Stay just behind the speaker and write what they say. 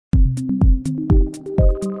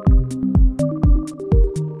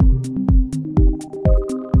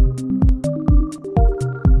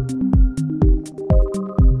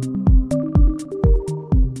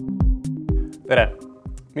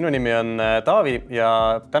nimi on Taavi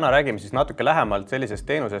ja täna räägime siis natuke lähemalt sellisest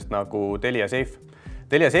teenusest nagu Telia SAFE.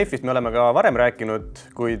 Telia SAFE'ist me oleme ka varem rääkinud,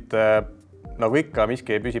 kuid nagu ikka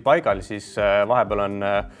miski ei püsi paigal, siis vahepeal on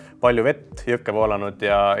palju vett jõkke voolanud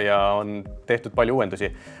ja on tehtud palju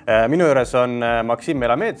uuendusi. Minu juures on Maksim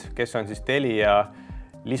Elamed, kes on siis Telia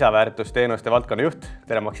lisaväärtusteenuste valdkonna juht.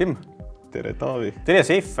 Tere, Maksim! Tere, Taavi! Telia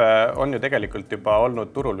SAFE on ju tegelikult juba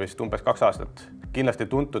olnud turul vist umbes 2 aastat. Kindlasti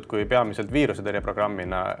tuntud kui peamiselt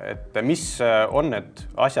viirusetõrjeprogrammina. Et mis on need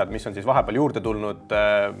asjad, mis on siis vahepeal juurde tulnud,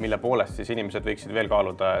 mille poolest siis inimesed võiksid veel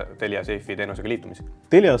kaaluda Telia SAFE teenusega liitumisi?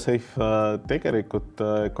 Telia SAFE tegelikult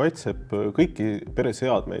kaitseb kõiki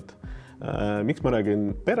pereseadmeid. Miks ma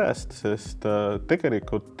räägin perest? Sest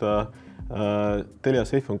tegelikult Telia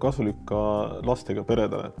SAFE on kasulik ka lastega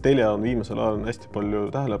peredele. Telia on viimasel ajal hästi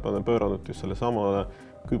palju tähelepanu pööranud just selle samale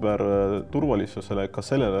küberturvalisusele, ka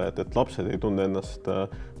sellele, et lapsed ei tunne ennast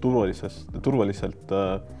turvaliselt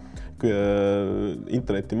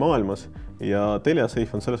interneti maailmas. Ja Telia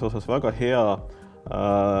SAFE on selles osas väga hea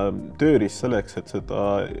tööriist selleks, et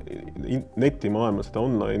seda netimaailma, seda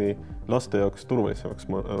online'i laste jaoks turvalisemaks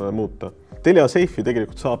muuta. Telia SAFE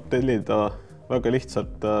tegelikult saab tellida väga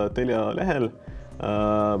lihtsalt Telia lehel.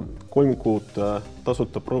 3 kuud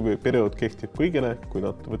tasuta prooviperiood kehtib kõigile, kui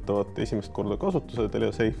nad võtavad esimest korda kasutusele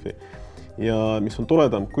Telia SAFE. Ja mis on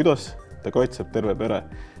toredam, kuidas ta kaitseb terve pere.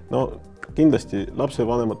 No kindlasti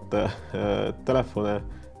lapsevanemate telefone,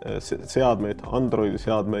 seadmeid, Androidi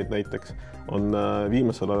seadmeid näiteks on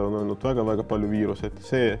viimasel ajal olnud väga palju viiruseid.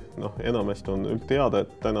 See enamasti on teada,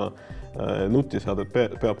 et täna nutiseadet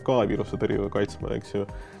peab ka viirusetõrjega kaitsma, eks ju.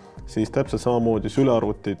 Siis täpselt samamoodi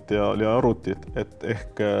sülearvutid ja arvutid, et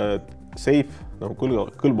ehk SAFE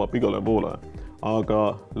kõlbab igale poole, aga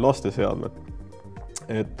laste seadmed.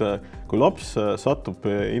 Et kui laps satub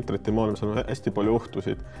interneti maailmas, on hästi palju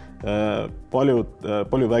ohtusid,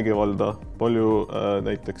 palju vägivalda, palju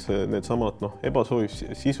näiteks need samad ebasooviv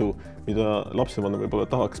sisu, mida lapsevanem võib-olla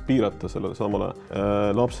tahaks piirata sellele samale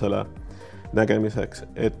lapsele nägemiseks.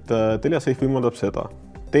 Et Telia SAFE võimaldab seda.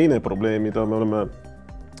 Teine probleem, mida me oleme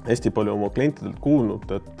hästi palju oma klientidelt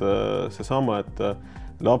kuulnud, et seesama, et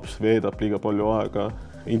laps veedab liiga palju aega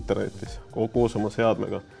internetis koos oma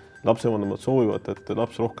seadmega. Lapsevanemad soovivad, et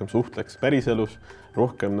laps rohkem suhtleks päriselus,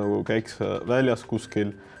 rohkem nagu käiks väljas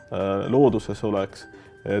kuskil, looduses oleks,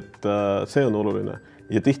 et see on oluline.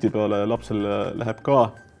 Ja tihtipeale lapsel läheb ka,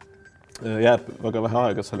 jääb väga vähe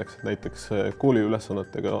aega selleks, et näiteks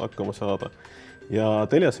kooliülesannetega hakkama saada. Ja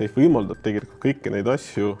Telia SAFE võimaldab tegelikult kõiki neid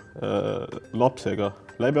asju lapsega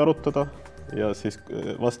läbi arutada ja siis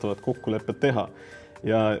vastavat kokkulepped teha.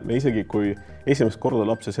 Ja me isegi, kui esimest korda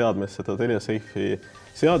lapse seadmes seda Telia SAFE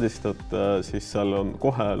seadistad, siis seal on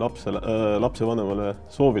kohe lapsevanemale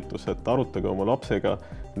soovitus, et arutage oma lapsega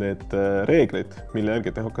need reeglid, mille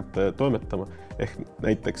järgi te hakkate toimetama. Ehk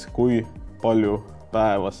näiteks, kui palju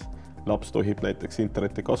päevas laps tohib näiteks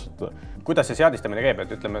interneti kasutada. Kuidas see seadistamine käib?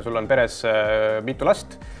 Et ütleme, sul on peres mitu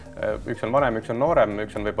last, üks on vanem, üks on noorem,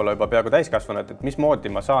 üks on võib-olla juba peaaegu täiskasvanud, et mismoodi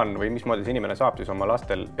ma saan või mismoodi see inimene saab siis oma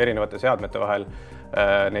lastel erinevate seadmete vahel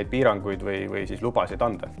neid piiranguid või siis lubasid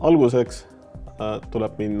anda? Alguseks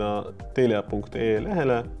tuleb minna telia.ee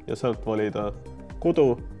lehele ja sealt valida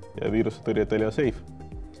kodu ja viirusetõrje Telia SAFE.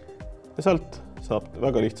 Ja sealt saab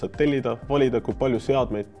väga lihtsalt tellida, valida, kui palju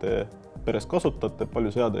seadmeid te peres kasutate,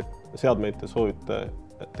 palju seadmeid te soovite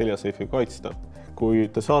Telia SAFE kaitsta. Kui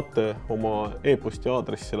te saate oma e-posti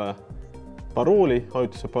aadressile parooli,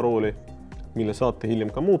 ajutise parooli, mille saate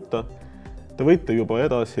hiljem ka muuta, te võite juba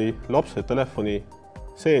edasi lapse telefoni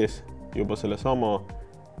sees juba selle sama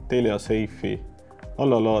Telia SAFE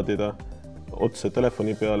alla laadida otse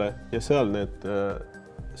telefoni peale ja seal need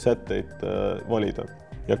sätteid valida.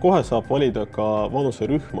 Ja kohe saab valida ka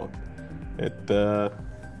vanuserühma, et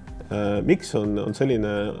miks on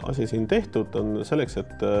selline asi siin tehtud, on selleks,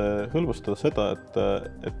 et hõlbustada seda,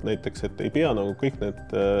 et näiteks ei pea nagu kõiki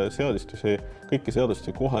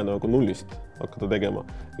seadustusi kohe nagu nullist hakata tegema.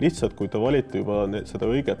 Lihtsalt, kui te valite juba seda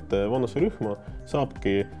õiget vanuserühma,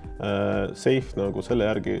 saabki SAFE nagu selle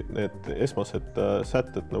järgi need esmased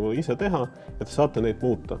sätted nagu ise teha ja te saate neid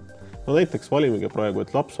muuta. No näiteks valimegi praegu,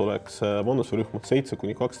 et laps oleks vanuserühmad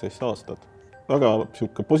 7–12 aastat. Väga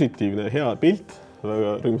positiivne hea pilt.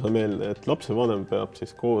 Väga rõõmsa meelde, et lapsevanem peab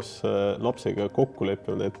siis koos lapsega kokku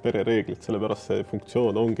leppima need perereeglid, sellepärast see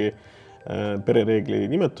funktsioon ongi perereegli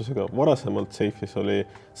nimetusega. Varasemalt SAFE'is oli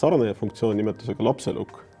sarnane funktsioon nimetusega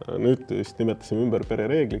lapselukk. Nüüd just nimetasime ümber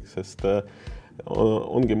perereegliks, sest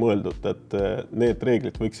ongi mõeldud, et need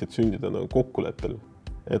reeglid võiksid sündida nagu kokkuleppel.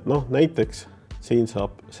 Et näiteks siin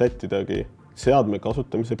saab sättidagi seadme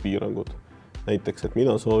kasutamise piirangud. Näiteks, et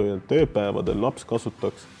mina soovin, et tööpäevadel laps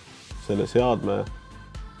kasutaks selle seadme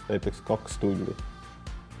näiteks 2 tundi.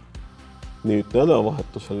 Nüüd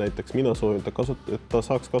nädalavahetusel näiteks mina soovin, et ta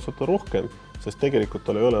saaks kasutada rohkem, sest tegelikult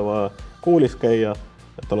tal ei ole vaja koolis käia,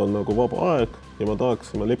 et tal on nagu vaba aeg ja ma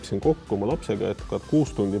leppisin kokku oma lapsega, et ka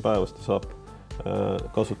 6 tundi päevas ta saab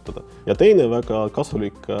kasutada. Ja teine väga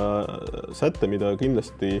kasulik säte, mida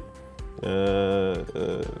kindlasti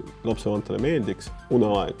lapsevanematele meeldiks,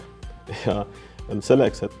 uneaeg. Ja on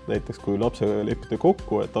selleks, et näiteks kui lapsega lepite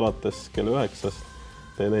kokku, et alates kell 9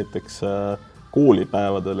 te näiteks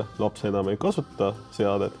koolipäevadel laps enam ei kasuta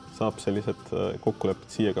seadet, saab sellised kokkulepped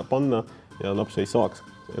siia ka panna ja laps ei saaks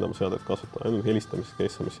enam seadet kasutada, ainult helistamiseks,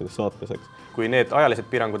 SMS-ide saatmiseks. Kui need ajalised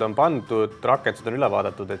piirangud on pandud, rakendused on üle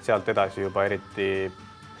vaadatud, et sealt edasi juba eriti...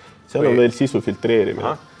 Seal on veel sisu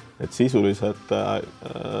filtreerimine, et sisuliselt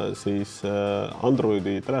siis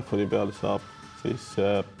Androidi telefoni peal saab siis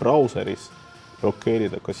brauseris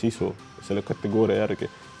blokeerida ka sisu selle kategooria järgi.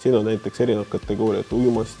 Siin on näiteks erinevad kategooriad,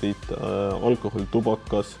 uimastid, alkohol,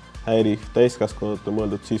 tubakas, häiriv, täiskasvanute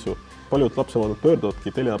mõeldud sisu. Paljud lapsevanemad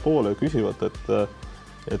pöörduvadki Telia poole ja küsivad,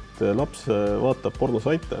 et laps vaatab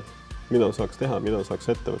pornosaite, mida saaks teha, mida saaks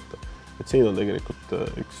ette võtta. Et siin on tegelikult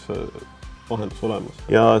üks vahendus olemas.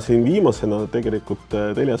 Ja siin viimasena tegelikult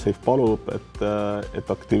Telia SAFE palub, et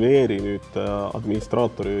aktiveeri nüüd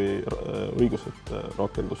administraatori õigused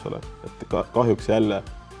rakendusele. Et kahjuks jälle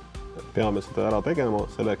peame seda ära tegema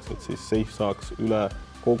selleks, et siis SAFE saaks üle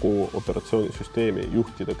kogu operatsioonisüsteemi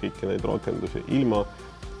juhtida kõiki neid rakendusi. Ilma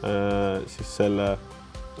siis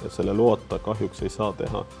selle loota kahjuks ei saa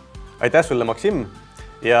teha. Aitäh sulle, Maksim!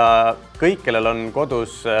 Ja kõik, kellel on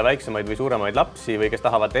kodus väiksemaid või suuremaid lapsi või kes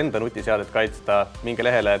tahavad enda nutiseadet kaitsta, minge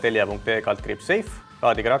lehele telia.ee/SAFE,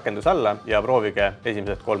 laadige rakendus alla ja proovige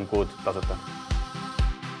esimesed 3 kuud tasuta.